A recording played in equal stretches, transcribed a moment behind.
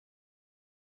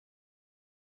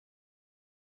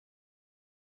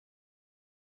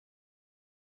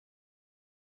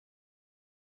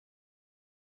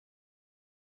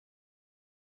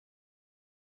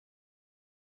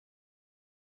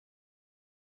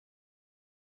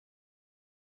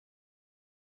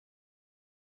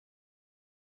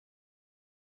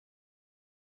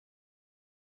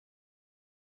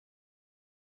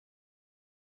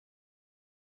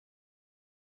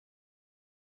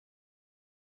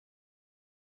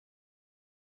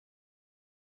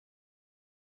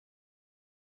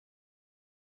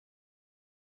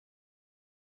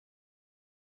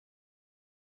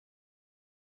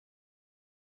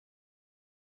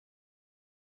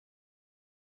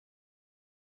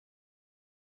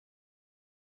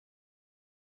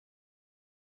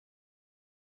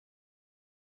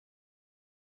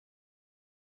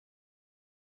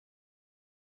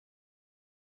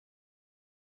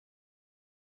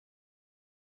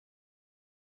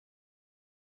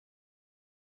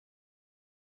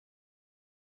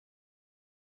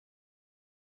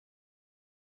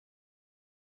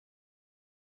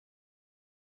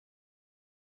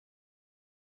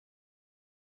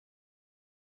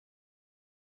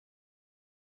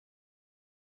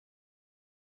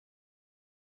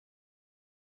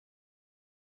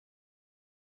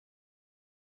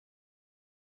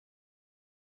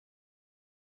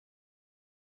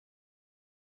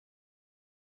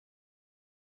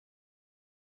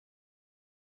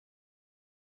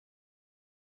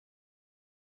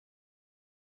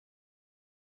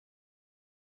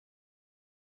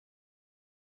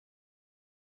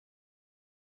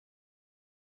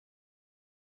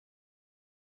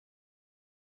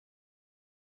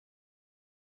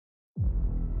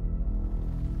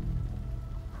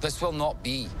This will not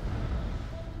be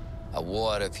a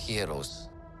war of heroes.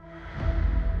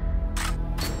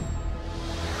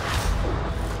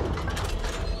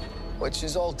 Which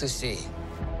is all to say,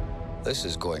 this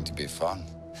is going to be fun.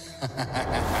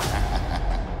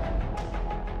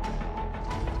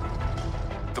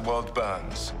 The world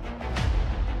burns.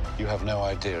 You have no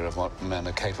idea of what men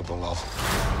are capable of.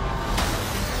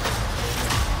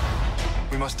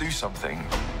 We must do something.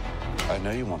 I know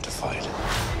you want to fight.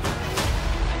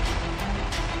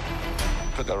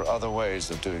 But there are other ways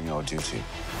of doing your duty.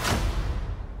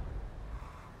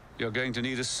 You're going to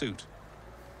need a suit.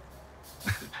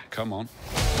 Come on.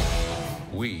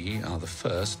 We are the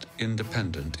first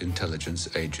independent intelligence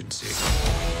agency.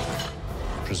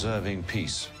 Preserving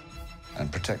peace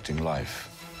and protecting life.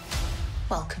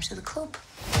 Welcome to the club.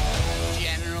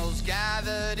 Generals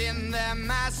gathered in their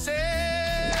masses.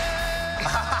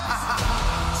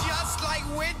 Just like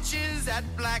witches at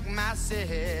black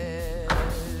masses.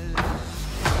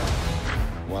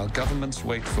 While governments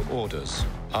wait for orders,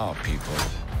 our people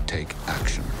take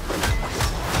action.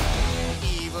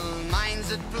 Evil minds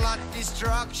that plot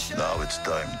destruction. Now it's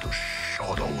time to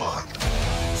show the world.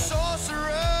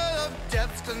 Sorcerer of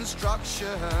death's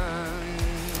construction.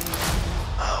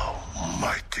 How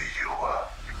mighty you are.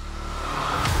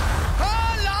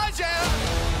 Oh, Lord, yeah.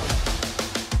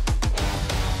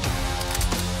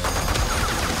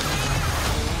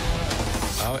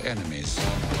 Our enemies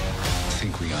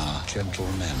think we are gentle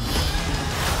men.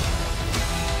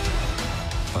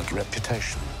 But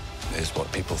reputation is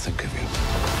what people think of you.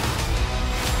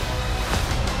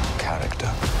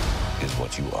 Character is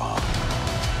what you are.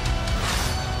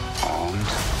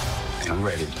 Armed and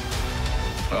ready.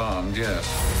 Armed, yes.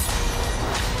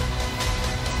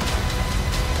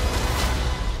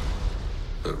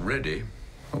 But ready,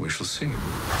 well, we shall see.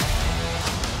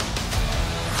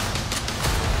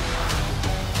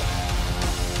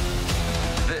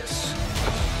 This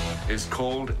is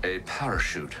called a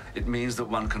parachute. It means that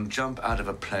one can jump out of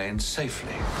a plane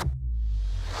safely.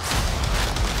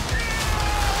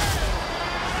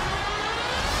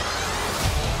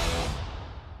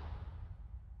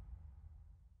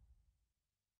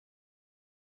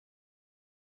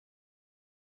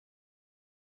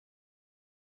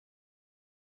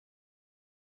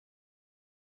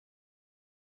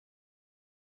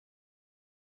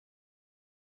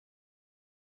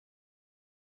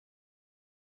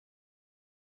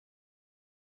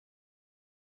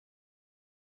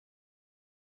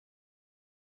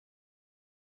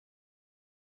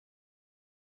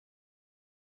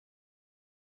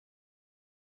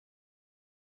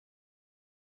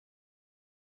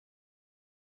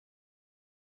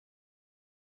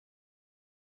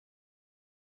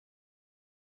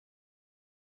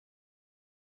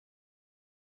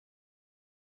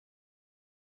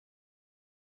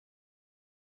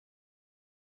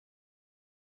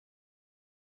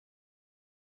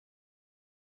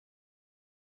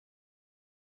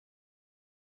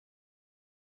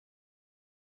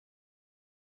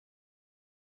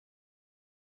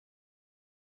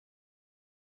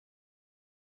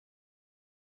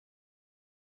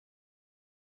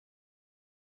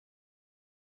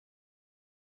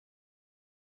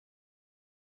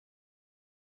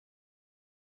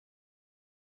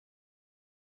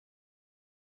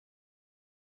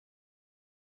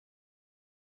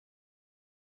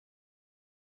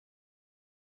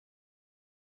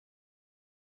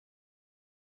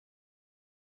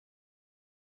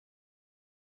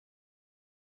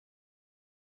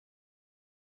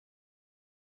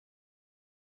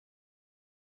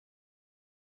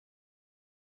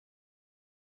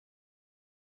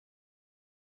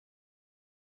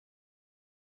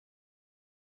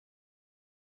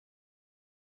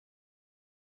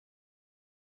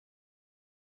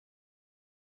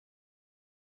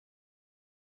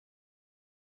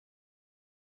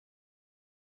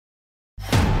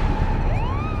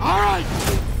 All right,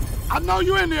 I know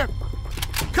you're in there.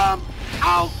 Come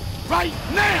out right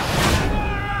now.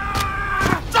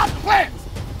 Drop the plans.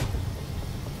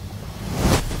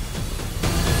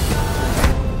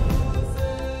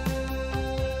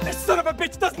 This son of a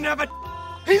bitch doesn't have a...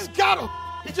 He's got him.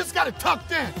 He just got it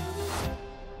tucked in.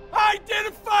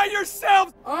 Identify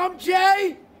yourselves! I'm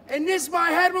Jay, and this is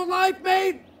my hetero life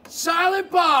mate,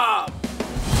 Silent Bob.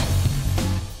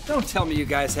 Don't tell me you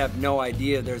guys have no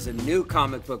idea there's a new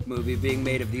comic book movie being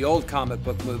made of the old comic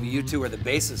book movie you two are the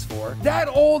basis for. That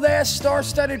old-ass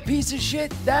star-studded piece of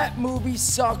shit, that movie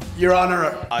sucked. Your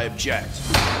Honor, I object.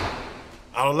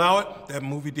 I'll allow it. That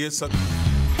movie did suck.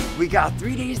 We got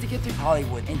 3 days to get to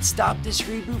Hollywood and stop this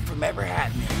reboot from ever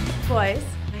happening. Boys,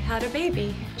 I had a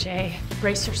baby. Jay,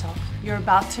 brace yourself. You're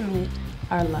about to meet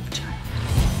our love child.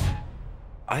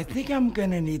 I think I'm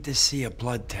gonna need to see a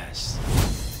blood test.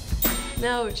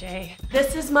 No, Jay.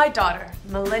 This is my daughter,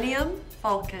 Millennium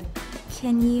Falcon.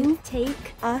 Can you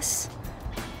take us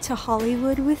to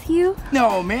Hollywood with you?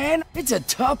 No, man. It's a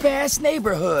tough-ass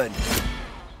neighborhood.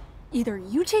 Either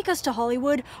you take us to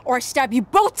Hollywood, or I stab you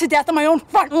both to death on my own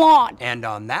front lawn. And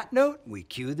on that note, we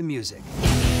cue the music.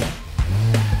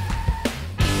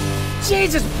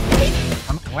 Jesus!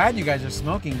 I'm glad you guys are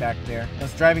smoking back there. I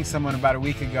was driving someone about a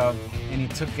week ago, and he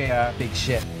took a big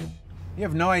shit. You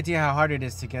have no idea how hard it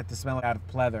is to get the smell out of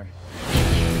pleather.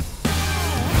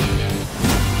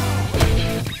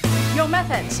 Yo,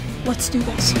 methods. Let's do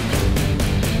this.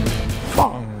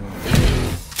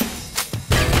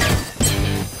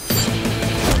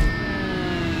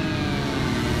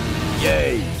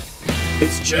 Yay!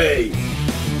 It's Jay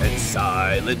and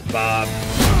Silent Bob.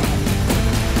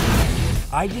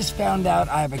 I just found out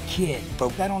I have a kid,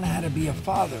 but I don't know how to be a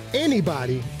father.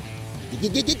 Anybody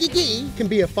can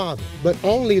be a father, but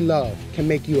only love can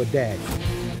make you a dad.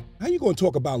 How you gonna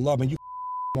talk about love and you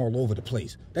all over the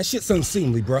place? That shit's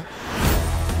unseemly, bruh.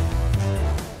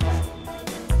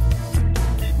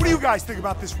 What do you guys think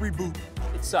about this reboot?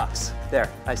 It sucks. There,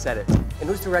 I said it. And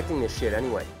who's directing this shit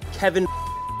anyway? Kevin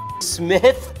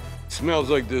Smith? Smells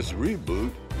like this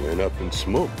reboot went up in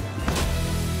smoke.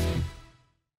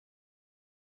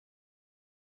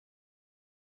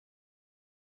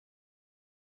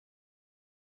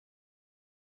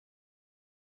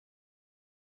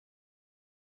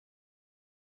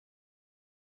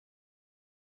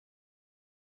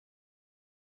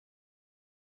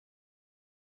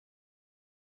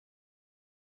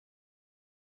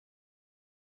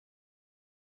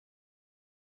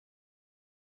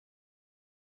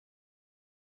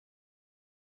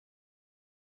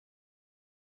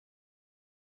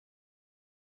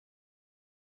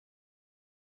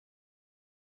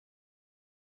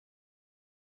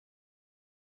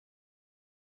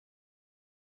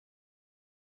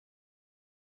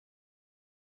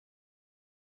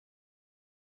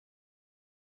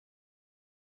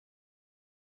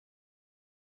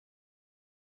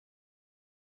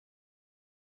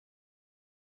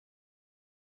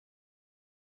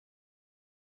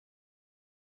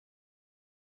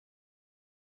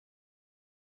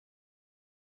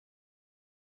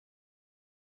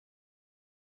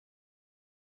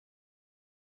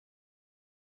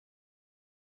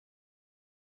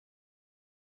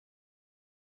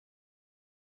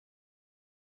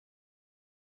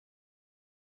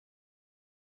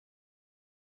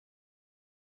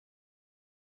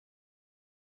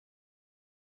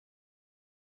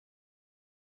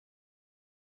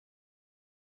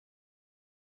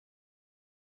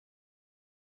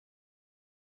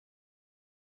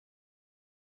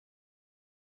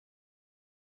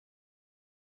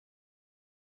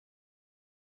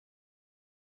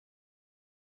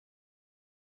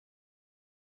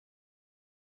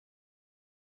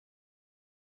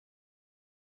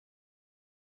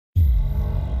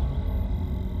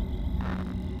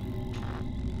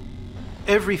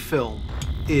 Every film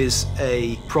is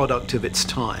a product of its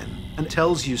time and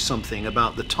tells you something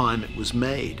about the time it was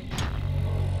made.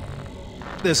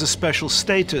 There's a special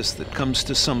status that comes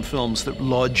to some films that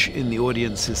lodge in the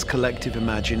audience's collective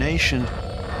imagination.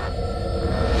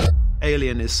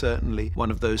 Alien is certainly one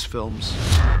of those films.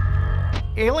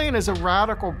 Alien is a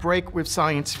radical break with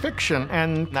science fiction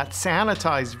and that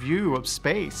sanitized view of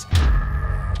space.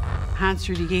 Hans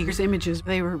Rudy Giger's images,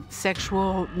 they were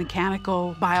sexual,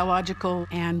 mechanical, biological,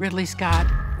 and Ridley Scott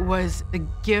was a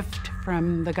gift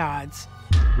from the gods.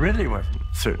 Ridley wasn't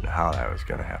certain how that was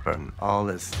going to happen. All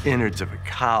this innards of a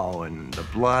cow and the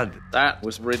blood. That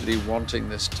was Ridley wanting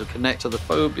this to connect to the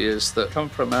phobias that come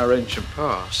from our ancient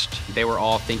past. They were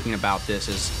all thinking about this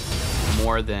as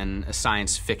more than a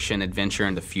science fiction adventure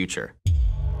in the future.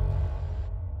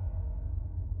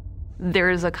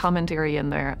 There is a commentary in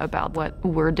there about what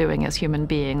we're doing as human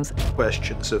beings.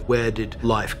 Questions of where did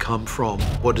life come from?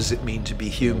 What does it mean to be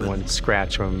human? One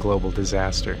scratch from global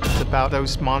disaster. It's about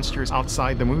those monsters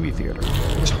outside the movie theater.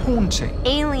 It's haunting.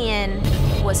 Alien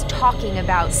was talking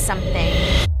about something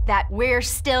that we're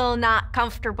still not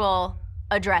comfortable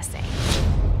addressing.